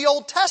whole of the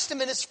Old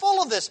Testament is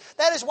full of this.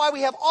 That is why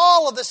we have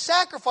all of the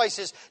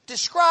sacrifices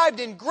described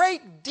in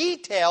great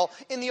detail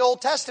in the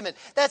Old Testament.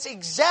 That's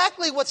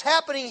exactly what's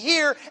happening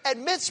here at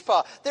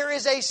Mizpah. There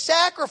is a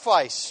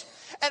sacrifice.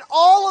 And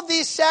all of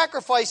these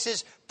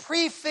sacrifices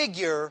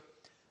prefigure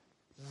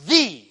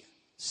the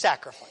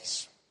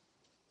sacrifice.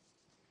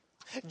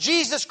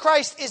 Jesus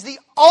Christ is the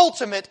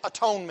ultimate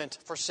atonement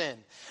for sin.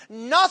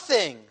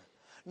 Nothing,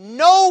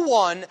 no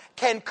one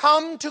can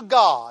come to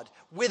God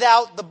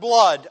without the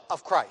blood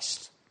of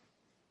Christ.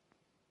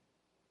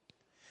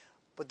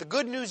 But the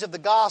good news of the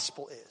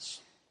gospel is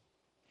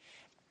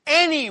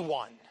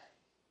anyone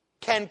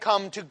can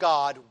come to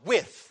God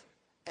with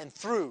and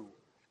through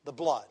the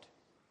blood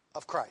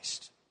of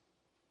Christ.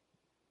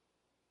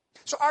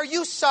 So are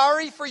you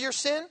sorry for your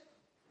sin?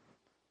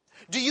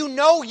 Do you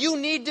know you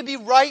need to be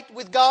right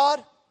with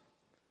God?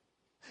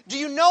 Do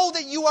you know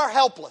that you are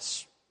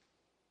helpless?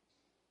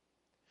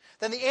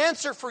 Then the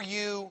answer for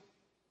you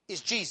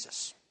is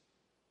Jesus.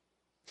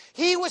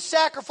 He was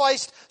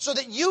sacrificed so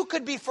that you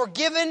could be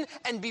forgiven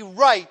and be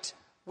right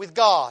with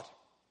God.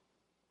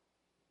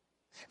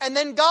 And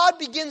then God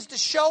begins to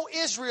show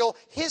Israel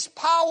His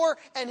power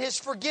and His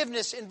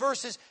forgiveness in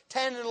verses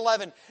 10 and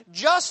 11.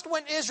 Just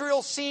when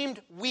Israel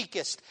seemed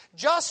weakest,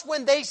 just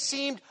when they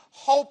seemed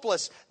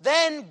hopeless,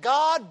 then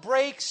God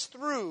breaks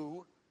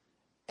through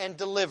and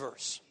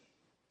delivers.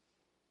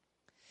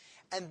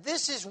 And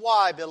this is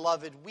why,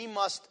 beloved, we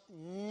must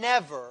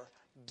never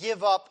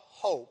give up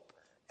hope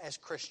as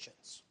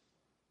Christians.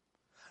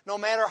 No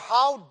matter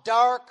how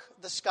dark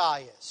the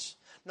sky is,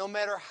 no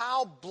matter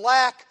how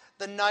black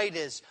the night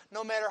is,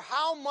 no matter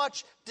how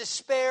much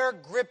despair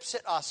grips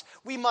at us,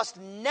 we must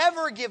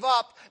never give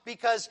up,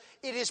 because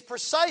it is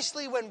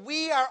precisely when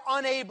we are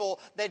unable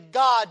that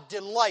God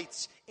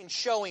delights in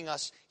showing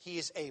us He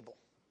is able.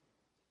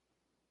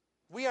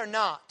 We are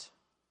not,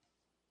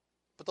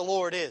 but the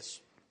Lord is.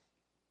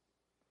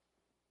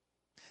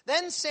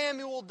 Then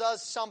Samuel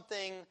does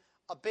something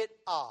a bit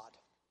odd.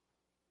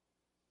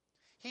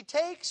 He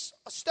takes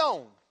a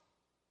stone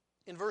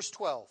in verse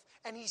 12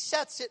 and he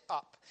sets it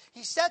up.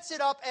 He sets it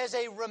up as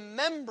a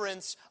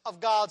remembrance of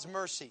God's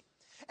mercy.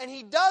 And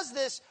he does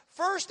this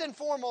first and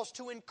foremost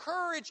to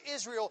encourage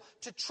Israel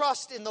to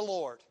trust in the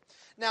Lord.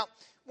 Now,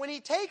 when he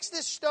takes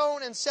this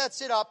stone and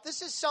sets it up,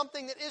 this is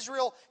something that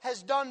Israel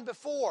has done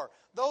before.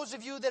 Those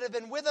of you that have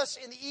been with us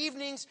in the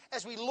evenings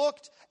as we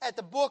looked at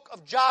the book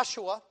of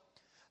Joshua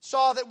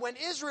saw that when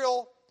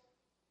Israel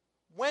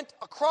went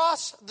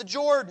across the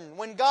Jordan,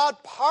 when God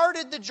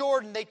parted the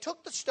Jordan, they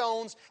took the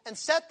stones and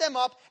set them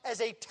up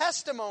as a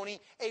testimony,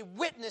 a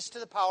witness to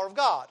the power of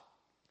God.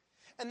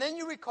 And then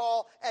you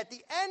recall at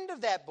the end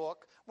of that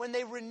book, when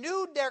they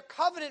renewed their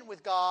covenant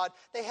with God,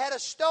 they had a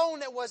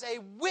stone that was a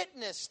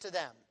witness to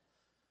them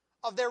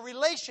of their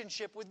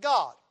relationship with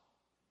God.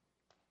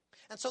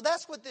 And so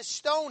that's what this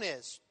stone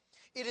is.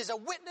 It is a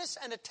witness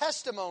and a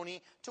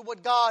testimony to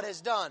what God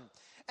has done.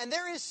 And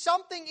there is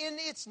something in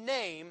its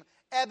name,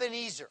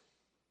 Ebenezer.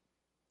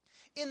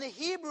 In the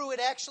Hebrew, it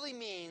actually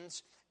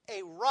means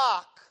a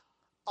rock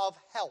of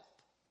help.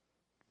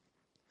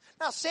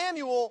 Now,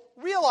 Samuel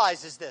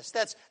realizes this.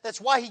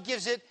 That's why he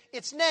gives it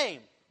its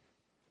name.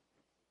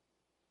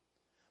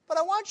 But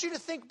I want you to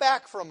think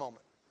back for a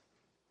moment.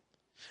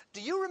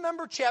 Do you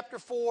remember chapter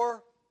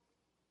 4,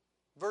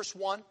 verse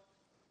 1?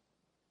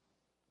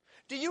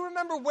 Do you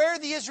remember where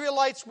the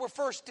Israelites were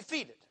first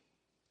defeated?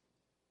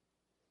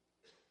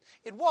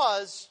 It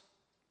was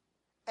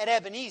at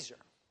Ebenezer.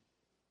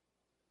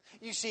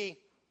 You see,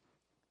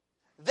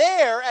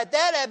 there at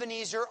that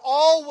Ebenezer,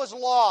 all was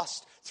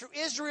lost through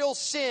Israel's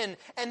sin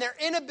and their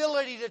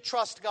inability to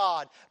trust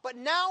God. But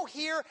now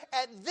here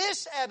at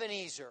this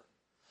Ebenezer,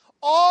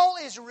 all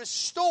is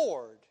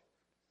restored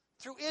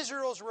through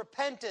Israel's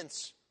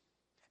repentance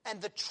and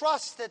the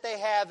trust that they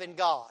have in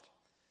God.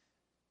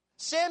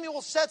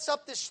 Samuel sets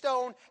up this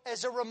stone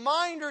as a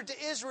reminder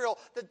to Israel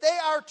that they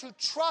are to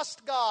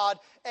trust God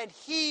and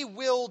He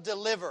will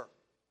deliver.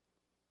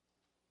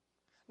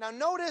 Now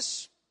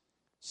notice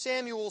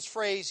Samuel's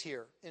phrase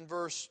here in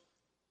verse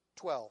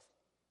 12.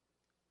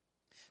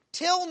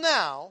 Till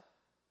now,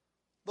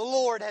 the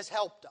Lord has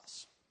helped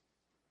us.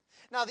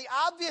 Now the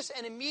obvious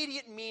and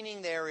immediate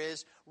meaning there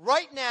is,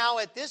 right now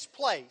at this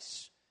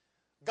place,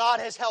 God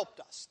has helped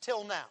us,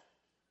 till now.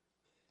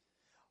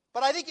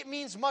 But I think it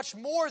means much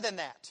more than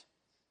that.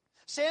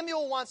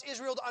 Samuel wants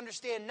Israel to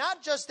understand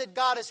not just that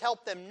God has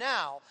helped them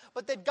now,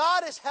 but that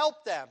God has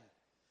helped them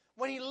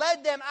when He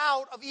led them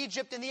out of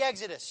Egypt in the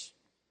Exodus.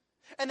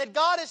 And that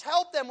God has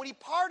helped them when He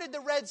parted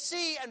the Red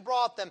Sea and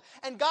brought them.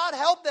 And God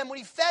helped them when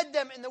He fed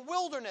them in the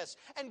wilderness.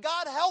 And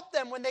God helped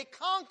them when they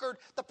conquered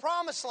the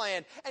Promised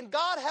Land. And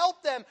God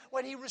helped them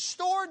when He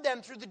restored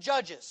them through the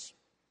Judges.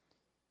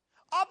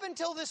 Up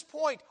until this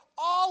point,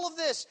 all of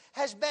this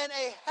has been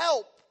a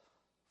help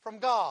from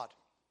God.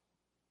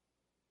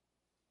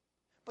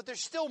 But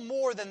there's still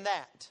more than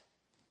that.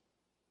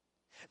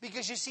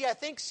 Because you see, I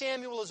think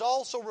Samuel is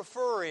also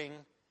referring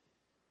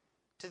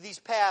to these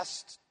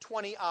past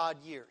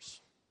 20-odd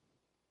years.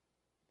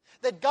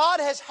 That God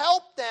has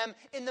helped them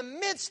in the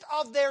midst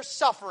of their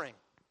suffering.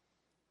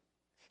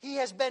 He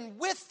has been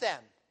with them.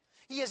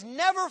 He has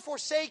never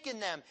forsaken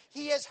them.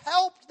 He has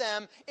helped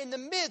them in the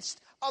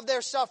midst of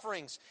their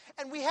sufferings.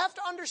 And we have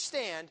to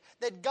understand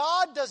that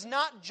God does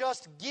not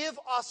just give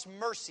us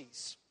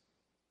mercies.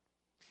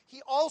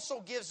 He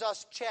also gives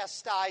us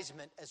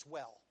chastisement as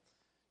well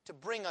to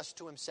bring us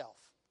to Himself.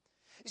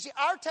 You see,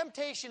 our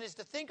temptation is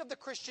to think of the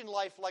Christian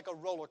life like a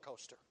roller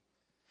coaster.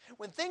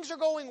 When things are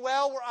going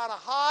well, we're on a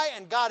high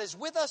and God is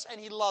with us and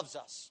He loves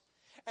us.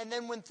 And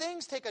then when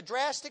things take a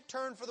drastic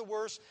turn for the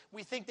worse,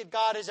 we think that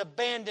God has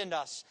abandoned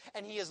us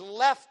and He has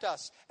left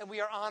us and we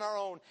are on our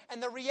own.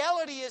 And the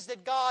reality is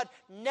that God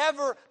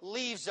never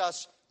leaves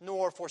us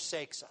nor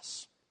forsakes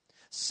us.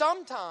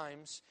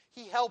 Sometimes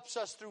He helps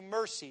us through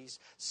mercies.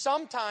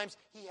 Sometimes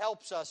He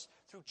helps us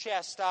through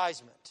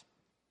chastisement.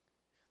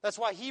 That's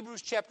why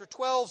Hebrews chapter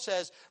 12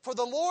 says, "For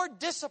the Lord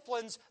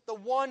disciplines the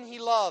one He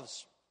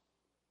loves,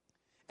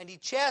 and He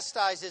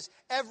chastises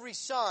every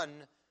son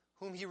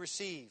whom He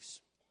receives."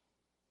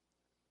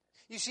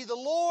 You see, the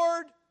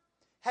Lord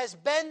has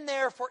been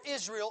there for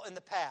Israel in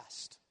the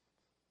past.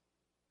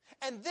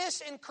 And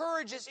this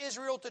encourages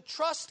Israel to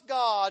trust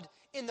God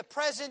in the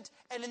present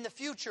and in the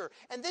future.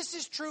 And this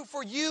is true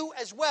for you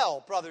as well,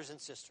 brothers and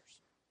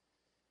sisters.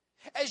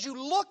 As you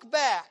look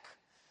back,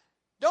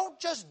 don't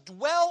just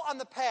dwell on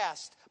the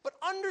past, but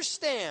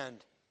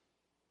understand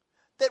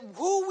that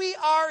who we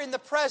are in the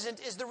present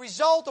is the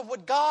result of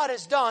what God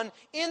has done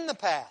in the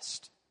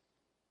past.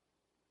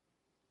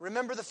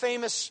 Remember the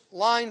famous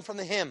line from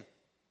the hymn,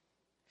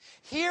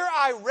 "Here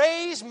I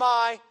raise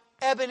my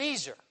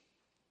Ebenezer.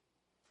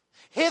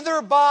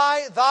 Hither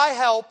by Thy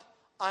help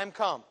I'm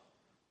come.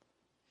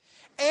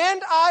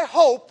 And I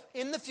hope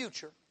in the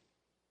future,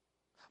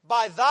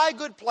 by Thy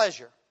good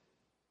pleasure,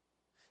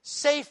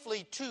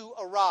 safely to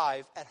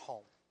arrive at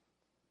home."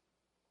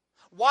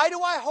 Why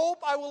do I hope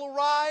I will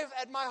arrive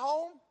at my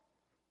home?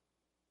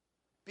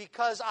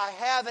 Because I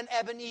have an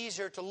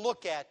Ebenezer to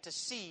look at to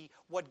see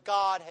what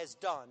God has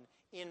done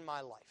in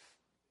my life.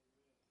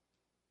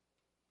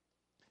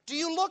 Do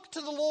you look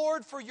to the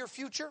Lord for your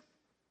future?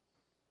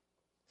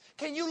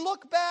 Can you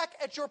look back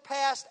at your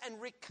past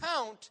and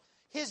recount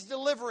His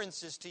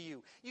deliverances to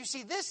you? You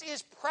see, this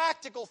is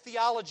practical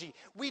theology.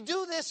 We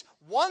do this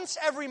once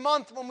every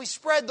month when we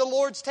spread the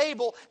Lord's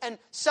table and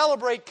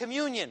celebrate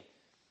communion.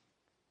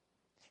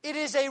 It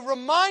is a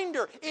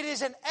reminder, it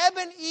is an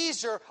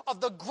Ebenezer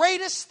of the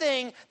greatest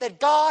thing that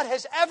God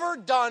has ever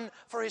done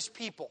for His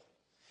people.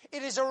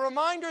 It is a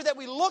reminder that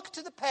we look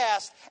to the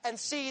past and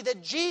see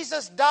that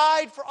Jesus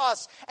died for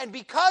us. And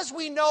because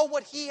we know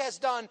what He has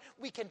done,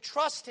 we can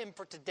trust Him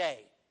for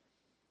today.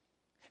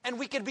 And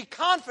we can be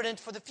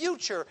confident for the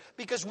future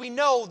because we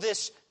know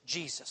this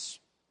Jesus.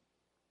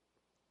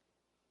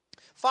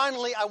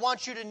 Finally, I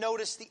want you to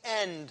notice the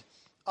end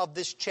of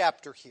this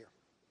chapter here.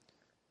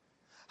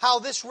 How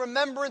this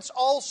remembrance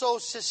also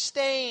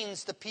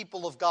sustains the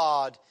people of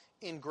God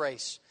in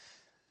grace.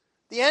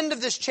 The end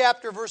of this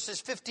chapter,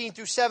 verses 15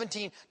 through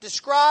 17,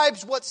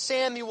 describes what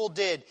Samuel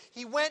did.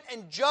 He went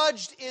and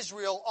judged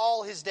Israel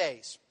all his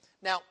days.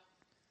 Now,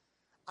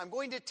 I'm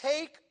going to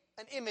take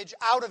an image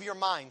out of your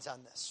minds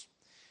on this.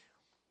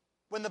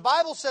 When the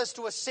Bible says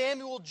to us,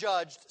 Samuel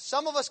judged,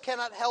 some of us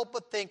cannot help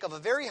but think of a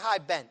very high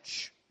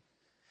bench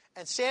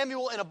and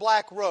Samuel in a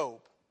black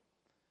robe,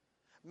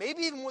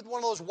 maybe even with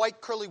one of those white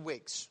curly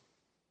wigs,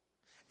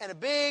 and a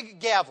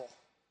big gavel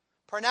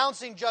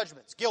pronouncing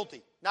judgments,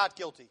 guilty, not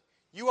guilty,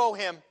 You owe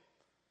him.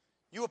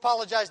 You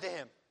apologize to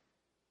him.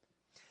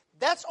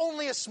 That's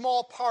only a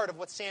small part of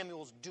what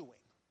Samuel's doing.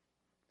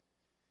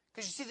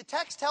 Because you see, the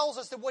text tells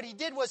us that what he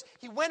did was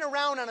he went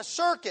around on a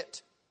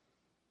circuit.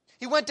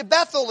 He went to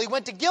Bethel, he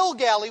went to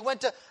Gilgal, he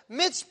went to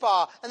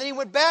Mizpah, and then he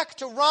went back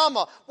to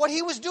Ramah. What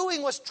he was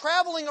doing was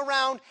traveling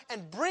around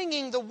and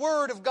bringing the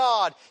Word of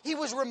God. He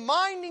was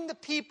reminding the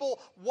people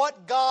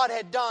what God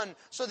had done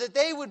so that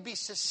they would be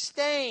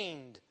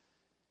sustained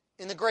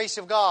in the grace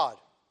of God.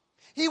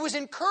 He was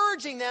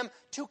encouraging them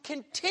to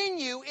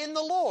continue in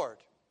the Lord.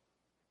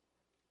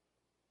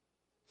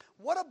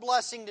 What a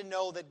blessing to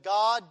know that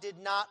God did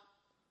not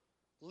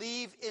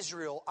leave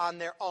Israel on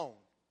their own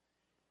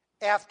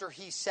after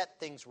he set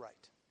things right.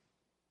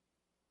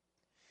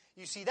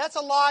 You see, that's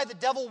a lie the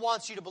devil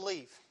wants you to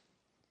believe.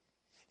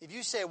 If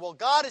you say, well,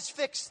 God has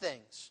fixed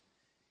things,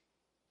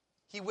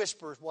 he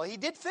whispers, well, he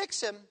did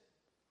fix him,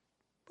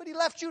 but he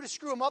left you to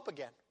screw him up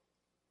again.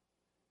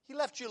 He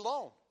left you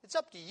alone. It's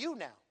up to you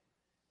now.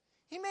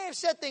 He may have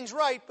set things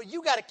right, but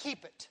you got to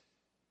keep it.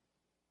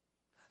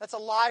 That's a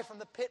lie from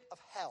the pit of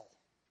hell.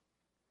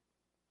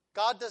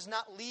 God does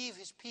not leave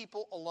his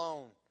people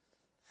alone.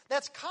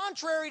 That's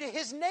contrary to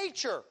his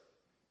nature.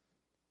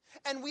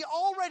 And we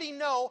already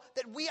know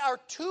that we are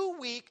too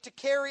weak to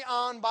carry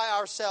on by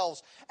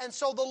ourselves. And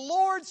so the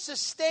Lord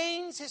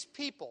sustains his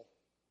people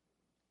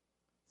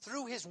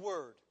through his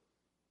word.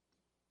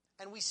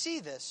 And we see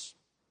this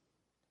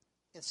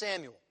in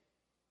Samuel.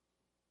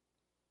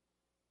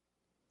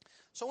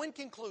 So in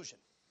conclusion,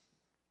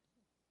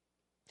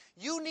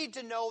 you need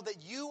to know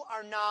that you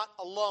are not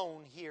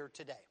alone here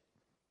today.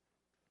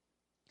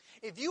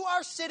 If you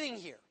are sitting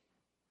here,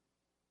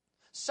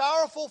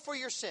 sorrowful for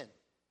your sin,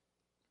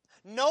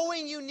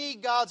 knowing you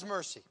need God's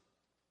mercy,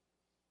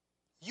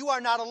 you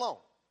are not alone.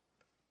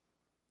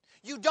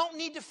 You don't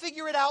need to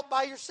figure it out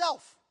by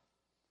yourself.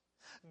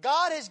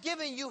 God has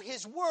given you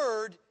his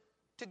word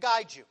to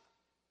guide you.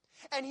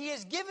 And he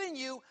has given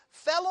you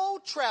fellow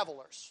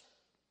travelers,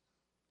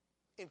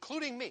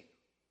 including me,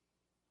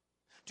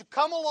 to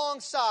come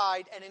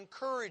alongside and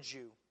encourage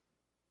you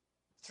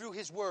through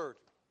his word.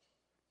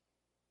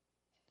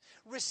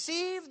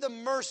 Receive the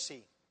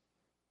mercy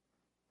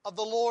of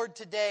the Lord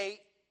today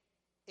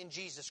in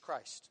Jesus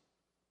Christ.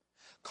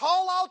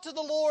 Call out to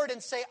the Lord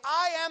and say,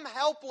 I am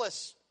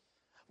helpless,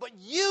 but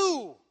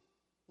you,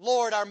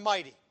 Lord, are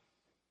mighty.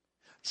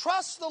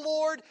 Trust the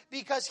Lord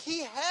because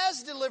he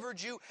has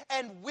delivered you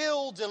and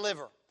will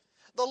deliver.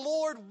 The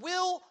Lord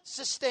will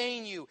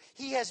sustain you.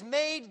 He has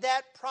made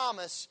that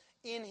promise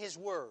in his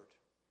word.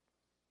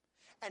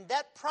 And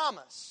that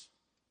promise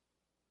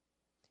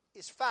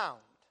is found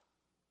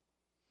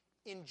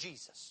in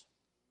Jesus.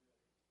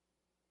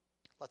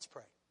 Let's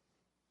pray.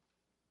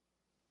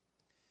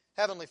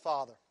 Heavenly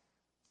Father,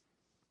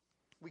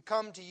 we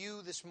come to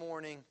you this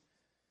morning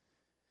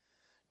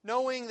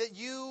knowing that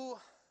you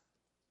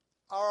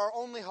are our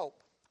only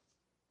hope.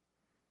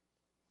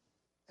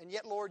 And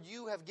yet, Lord,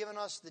 you have given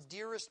us the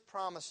dearest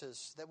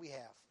promises that we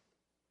have.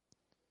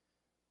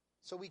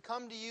 So we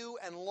come to you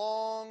and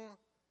long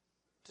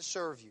to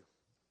serve you.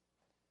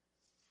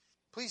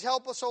 Please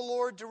help us, O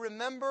Lord, to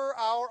remember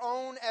our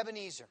own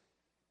Ebenezer.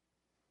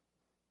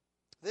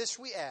 This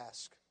we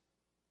ask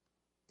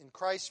in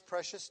Christ's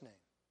precious name.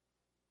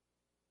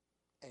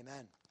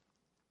 Amen.